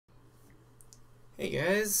Hey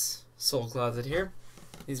guys, Soul Closet here.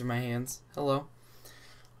 These are my hands. Hello.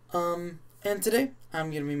 And today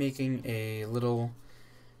I'm going to be making a little,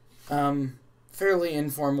 fairly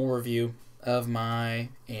informal review of my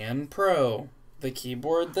An Pro, the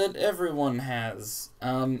keyboard that everyone has.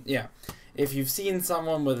 Yeah, if you've seen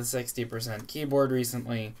someone with a 60% keyboard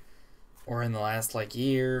recently, or in the last,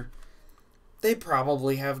 year, they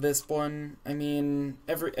probably have this one. I mean,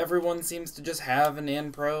 everyone seems to just have an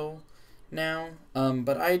An Pro now,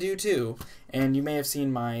 but I do too, and you may have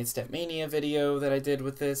seen my Stepmania video that I did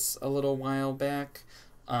with this a little while back.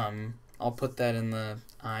 I'll put that in the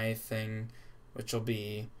I thing, which will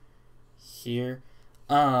be here.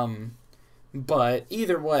 But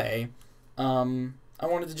either way, I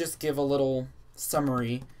wanted to just give a little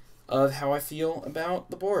summary of how I feel about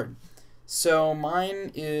the board. So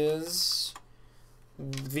mine is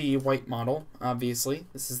the white model, obviously.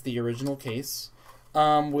 This is the original case.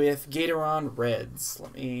 With Gateron reds.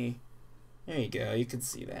 There you go, you can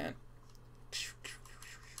see that.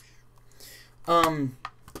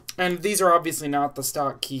 And these are obviously not the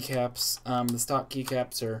stock keycaps. The stock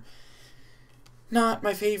keycaps are not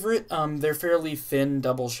my favorite. They're fairly thin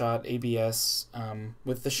double shot ABS,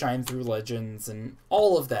 with the shine through legends, and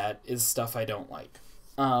all of that is stuff I don't like.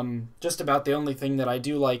 Just about the only thing that I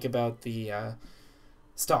do like about the,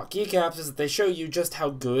 stock keycaps is that they show you just how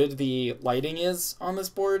good the lighting is on this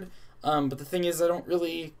board, but the thing is I don't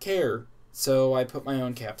really care, so I put my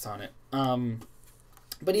own caps on it.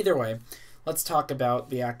 But either way, let's talk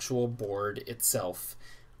about the actual board itself,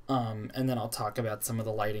 and then I'll talk about some of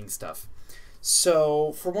the lighting stuff.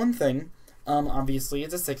 So, for one thing, obviously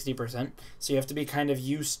it's a 60%, so you have to be kind of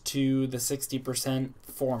used to the 60%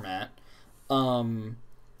 format.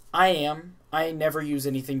 I never use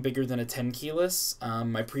anything bigger than a 10 keyless.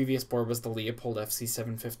 My previous board was the Leopold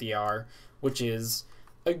FC750R, which is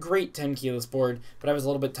a great 10 keyless board, but I was a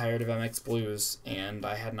little bit tired of MX Blues, and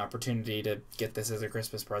I had an opportunity to get this as a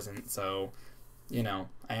Christmas present, so, you know,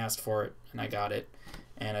 I asked for it, and I got it,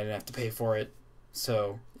 and I didn't have to pay for it,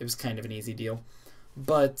 so it was kind of an easy deal.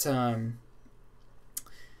 But,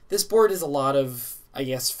 this board is a lot of, I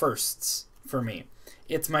guess, firsts for me.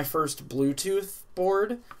 It's my first Bluetooth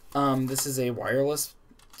board. This is a wireless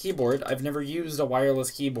keyboard. I've never used a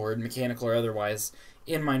wireless keyboard, mechanical or otherwise,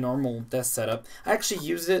 in my normal desk setup. I actually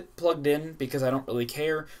use it plugged in because I don't really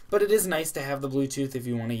care, but it is nice to have the Bluetooth if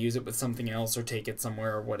you want to use it with something else or take it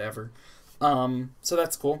somewhere or whatever. So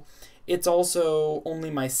that's cool. It's also only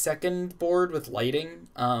my second board with lighting,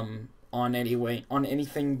 on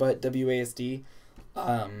anything but WASD,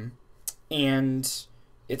 and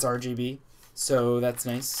it's RGB. So that's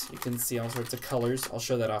nice. You can see all sorts of colors. I'll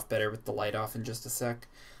show that off better with the light off in just a sec.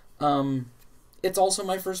 It's also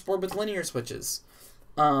my first board with linear switches.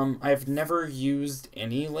 I've never used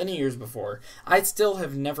any linears before. I still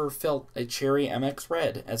have never felt a Cherry MX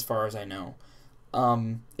Red, as far as I know.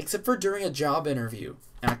 Except for during a job interview,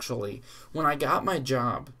 actually. When I got my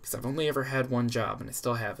job, because I've only ever had one job, and I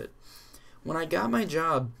still have it. When I got my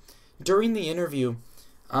job, during the interview,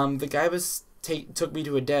 the guy took me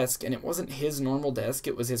to a desk, and it wasn't his normal desk,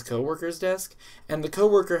 it was his coworker's desk, and the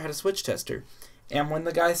coworker had a switch tester. And when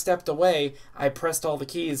the guy stepped away, I pressed all the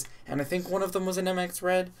keys, and I think one of them was an MX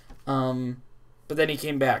Red, but then he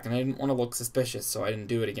came back, and I didn't want to look suspicious, so I didn't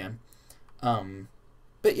do it again.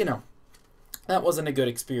 But, you know, that wasn't a good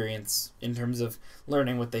experience in terms of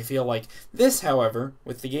learning what they feel like. This, however,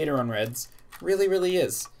 with the Gateron Reds, really, really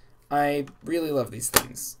is. I really love these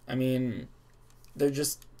things. I mean, they're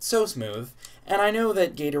just so smooth, and I know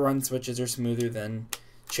that Gateron switches are smoother than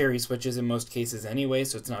Cherry switches in most cases anyway,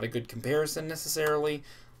 so it's not a good comparison necessarily,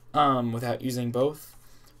 without using both,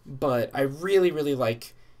 but I really, really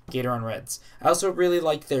like Gateron Reds. I also really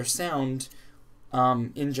like their sound,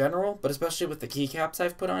 in general, but especially with the keycaps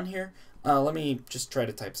I've put on here. Let me just try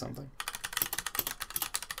to type something.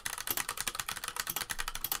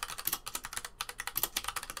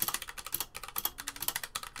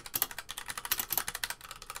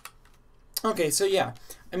 Okay, so yeah,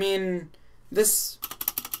 I mean, this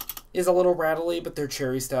is a little rattly, but they're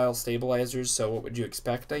Cherry-style stabilizers, so what would you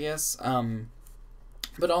expect, I guess?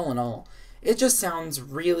 But all in all, it just sounds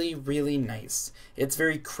really, really nice. It's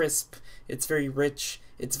very crisp, it's very rich,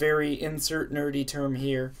 it's very insert nerdy term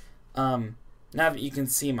here. Now that you can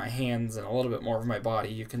see my hands and a little bit more of my body,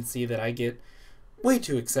 you can see that I get way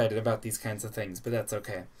too excited about these kinds of things, but that's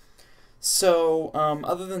okay. So,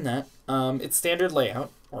 other than that, it's standard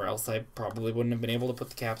layout, or else I probably wouldn't have been able to put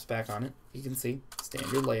the caps back on it. You can see,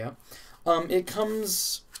 standard layout. It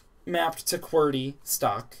comes mapped to QWERTY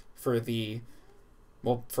stock for the,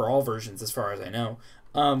 well, for all versions as far as I know.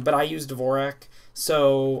 But I use Dvorak,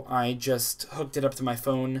 so I just hooked it up to my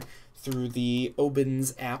phone through the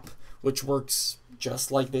Obins app, which works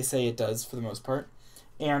just like they say it does for the most part.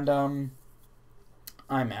 And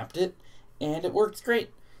I mapped it, and it works great.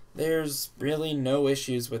 There's really no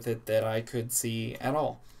issues with it that I could see at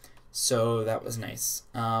all. So that was nice.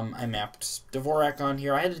 I mapped Dvorak on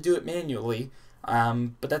here. I had to do it manually,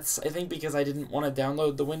 but that's, I think, because I didn't want to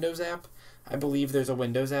download the Windows app. I believe there's a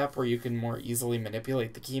Windows app where you can more easily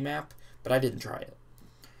manipulate the key map, but I didn't try it.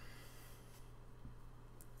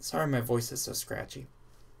 Sorry my voice is so scratchy.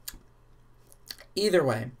 Either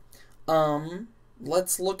way,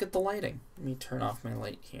 let's look at the lighting. Let me turn off my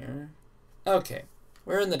light here. Okay,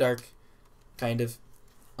 we're in the dark, kind of.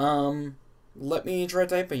 Let me try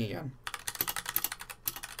typing again.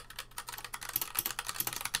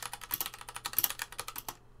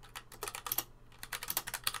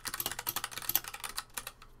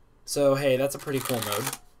 So, hey, that's a pretty cool mode.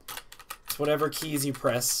 It's whatever keys you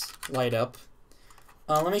press light up.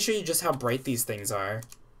 Let me show you just how bright these things are.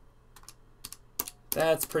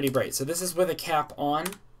 That's pretty bright. So this is with a cap on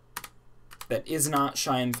that is not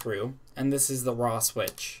shine through, and this is the raw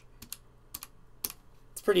switch.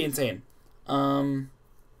 It's pretty insane.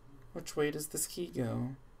 Which way does this key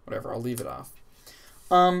go? Whatever, I'll leave it off.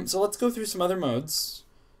 So let's go through some other modes.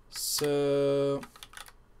 So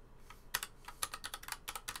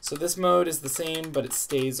this mode is the same, but it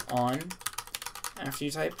stays on after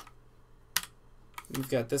you type. We've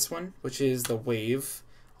got this one, which is the wave.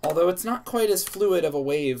 Although it's not quite as fluid of a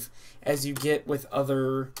wave as you get with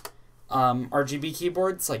other RGB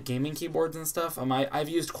keyboards, like gaming keyboards and stuff. I've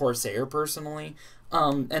used Corsair personally,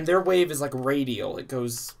 and their wave is like radial. It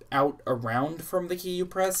goes out around from the key you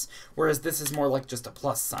press, whereas this is more like just a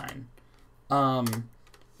plus sign.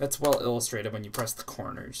 That's well illustrated when you press the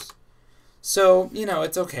corners. So, you know,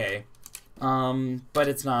 it's okay, but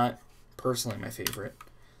it's not personally my favorite.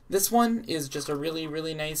 This one is just a really,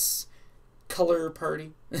 really nice color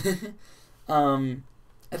party.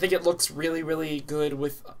 I think it looks really, really good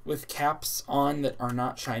with caps on that are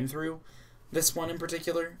not shine through. This one in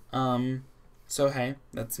particular. So hey,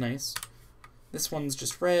 that's nice. This one's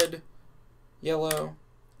just red, yellow,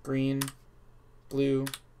 green, blue,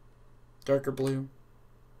 darker blue,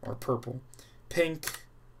 or purple, pink,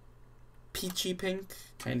 peachy pink,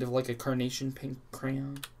 kind of like a carnation pink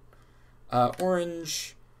crayon,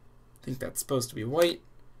 orange, I think that's supposed to be white,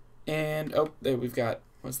 and oh, there we've got,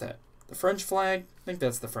 what's that? The French flag? I think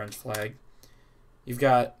that's the French flag. You've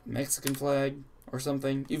got Mexican flag or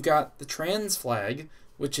something. You've got the trans flag,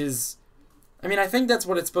 which is, I mean, I think that's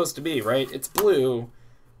what it's supposed to be, right? It's blue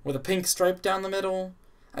with a pink stripe down the middle.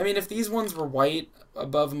 I mean, if these ones were white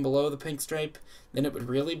above and below the pink stripe, then it would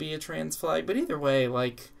really be a trans flag. But either way,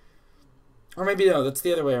 like, or maybe no, that's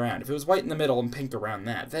the other way around. If it was white in the middle and pink around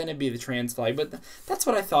that, then it'd be the trans flag. But that's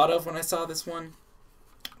what I thought of when I saw this one.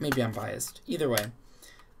 Maybe I'm biased. Either way.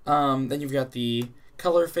 Then you've got the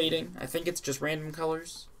color fading. I think it's just random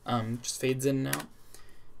colors. Just fades in and out.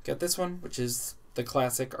 Got this one, which is the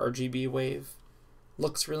classic RGB wave.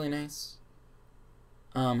 Looks really nice.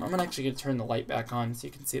 I'm actually going to turn the light back on so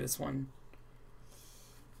you can see this one.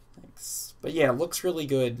 Thanks. But yeah, it looks really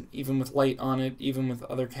good, even with light on it, even with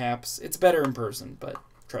other caps. It's better in person, but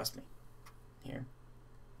trust me. Here.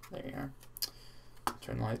 There you are.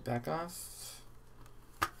 Turn the light back off.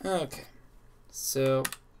 Okay. So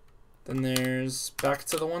then there's back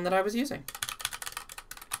to the one that I was using.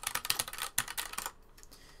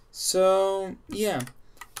 So yeah,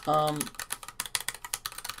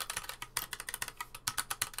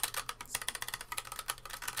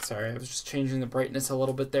 sorry, I was just changing the brightness a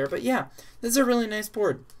little bit there, but yeah, this is a really nice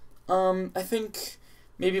board. I think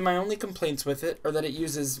maybe my only complaints with it are that it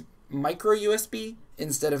uses micro USB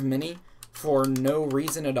instead of mini for no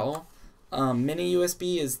reason at all. Mini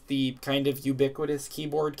USB is the kind of ubiquitous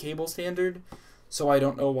keyboard cable standard, so I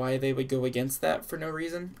don't know why they would go against that for no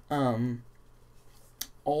reason.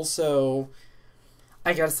 Also,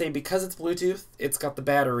 I gotta say, because it's Bluetooth, it's got the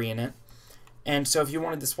battery in it, and so if you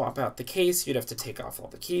wanted to swap out the case, you'd have to take off all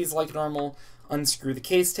the keys like normal, unscrew the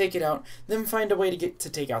case, take it out, then find a way to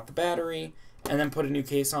take out the battery, and then put a new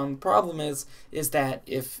case on. The problem is that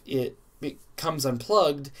if it comes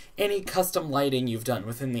unplugged, any custom lighting you've done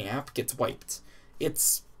within the app gets wiped.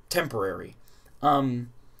 It's temporary.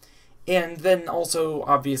 And then also,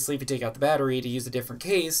 obviously, if you take out the battery to use a different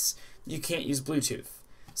case, you can't use Bluetooth.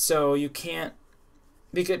 So you can't,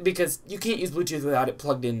 because you can't use Bluetooth without it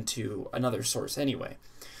plugged into another source anyway.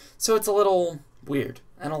 So it's a little weird.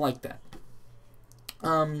 I don't like that.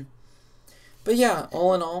 But yeah,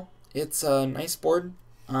 all in all, it's a nice board.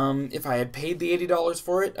 If I had paid the $80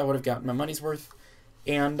 for it, I would have gotten my money's worth.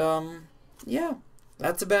 And, yeah,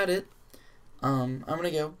 that's about it. I'm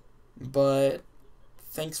gonna go, but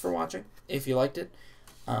thanks for watching. If you liked it,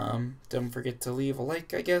 don't forget to leave a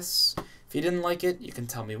like, I guess. If you didn't like it, you can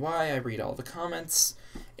tell me why. I read all the comments.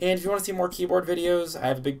 And if you want to see more keyboard videos, I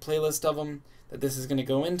have a big playlist of them that this is going to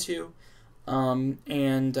go into.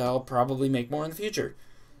 And I'll probably make more in the future.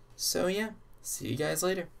 So yeah, see you guys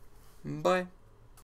later. Bye.